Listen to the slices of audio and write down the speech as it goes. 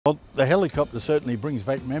Well, the helicopter certainly brings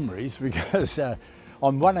back memories because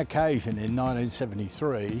on one occasion in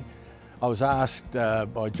 1973, I was asked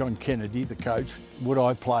by John Kennedy, the coach, would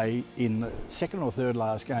I play in the second or third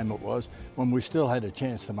last game it was, when we still had a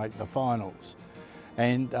chance to make the finals.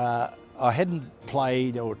 And I hadn't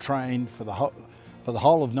played or trained for the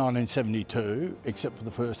whole of 1972, except for the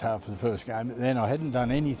first half of the first game. And then I hadn't done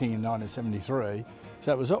anything in 1973,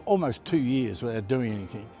 so it was almost 2 years without doing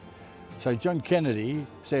anything. So John Kennedy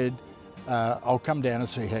said, I'll come down and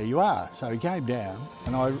see how you are. So he came down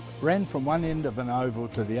and I ran from one end of an oval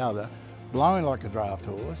to the other, blowing like a draft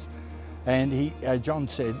horse. And John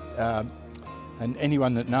said, and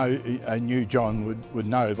anyone that knew John would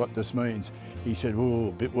know what this means. He said, oh,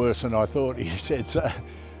 a bit worse than I thought, he said. So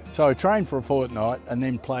I trained for a fortnight and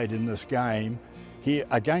then played in this game here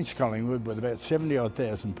against Collingwood with about 70-odd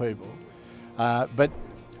thousand people. But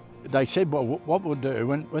they said, well, what we'll do,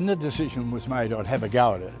 when the decision was made I'd have a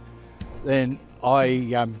go at it, then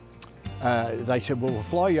they said, well, we'll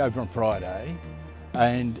fly you over on Friday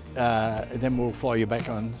and then we'll fly you back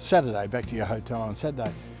on Saturday, back to your hotel on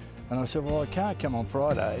Saturday. And I said, well, I can't come on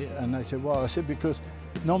Friday. And they said, well, I said, because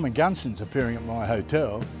Norman Gunston's appearing at my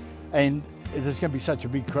hotel and there's going to be such a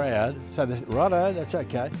big crowd. So they said, righto, that's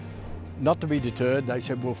okay. Not to be deterred, they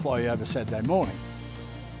said, we'll fly you over Saturday morning.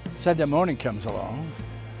 Saturday morning comes along.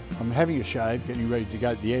 I'm having a shave, getting ready to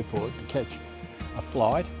go to the airport to catch a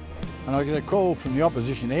flight, and I get a call from the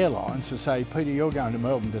opposition airlines to say, Peter, you're going to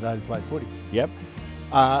Melbourne today to play footy. Yep.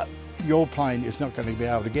 Your plane is not going to be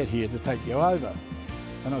able to get here to take you over.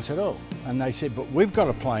 And I said, oh. And they said, but we've got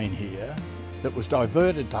a plane here that was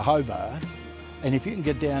diverted to Hobart, and if you can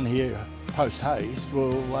get down here post-haste,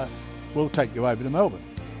 we'll take you over to Melbourne.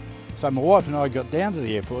 So my wife and I got down to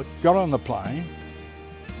the airport, got on the plane.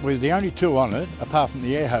 We were the only two on it, apart from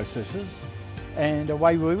the air hostesses, and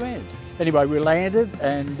away we went. Anyway, we landed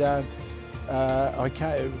and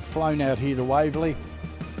flown out here to Waverley,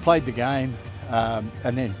 played the game,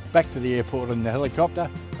 and then back to the airport in the helicopter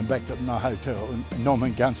and back to my hotel. And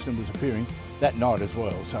Norman Gunston was appearing that night as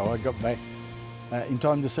well, so I got back in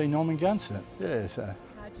time to see Norman Gunston. Yeah, so.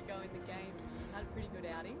 How'd you go in the game? Had a pretty good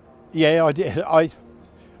outing? Yeah, I did.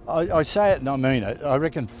 I say it and I mean it. I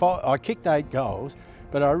reckon I kicked 8 goals,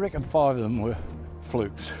 but I reckon 5 of them were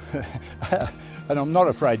flukes. And I'm not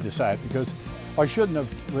afraid to say it because I shouldn't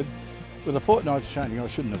have, with a fortnight's training, I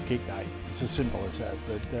shouldn't have kicked 8. It's as simple as that.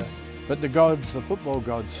 But the gods, the football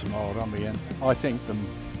gods smiled on me and I thank them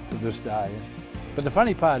to this day. But the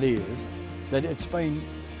funny part is that it's been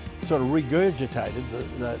sort of regurgitated,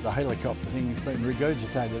 the helicopter thing has been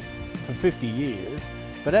regurgitated for 50 years.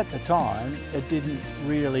 But at the time, it didn't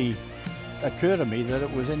really occur to me that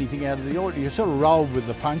it was anything out of the ordinary. You sort of rolled with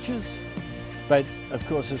the punches, but of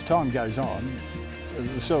course as time goes on,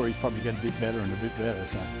 the story's probably getting a bit better and a bit better,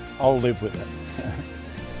 so I'll live with it.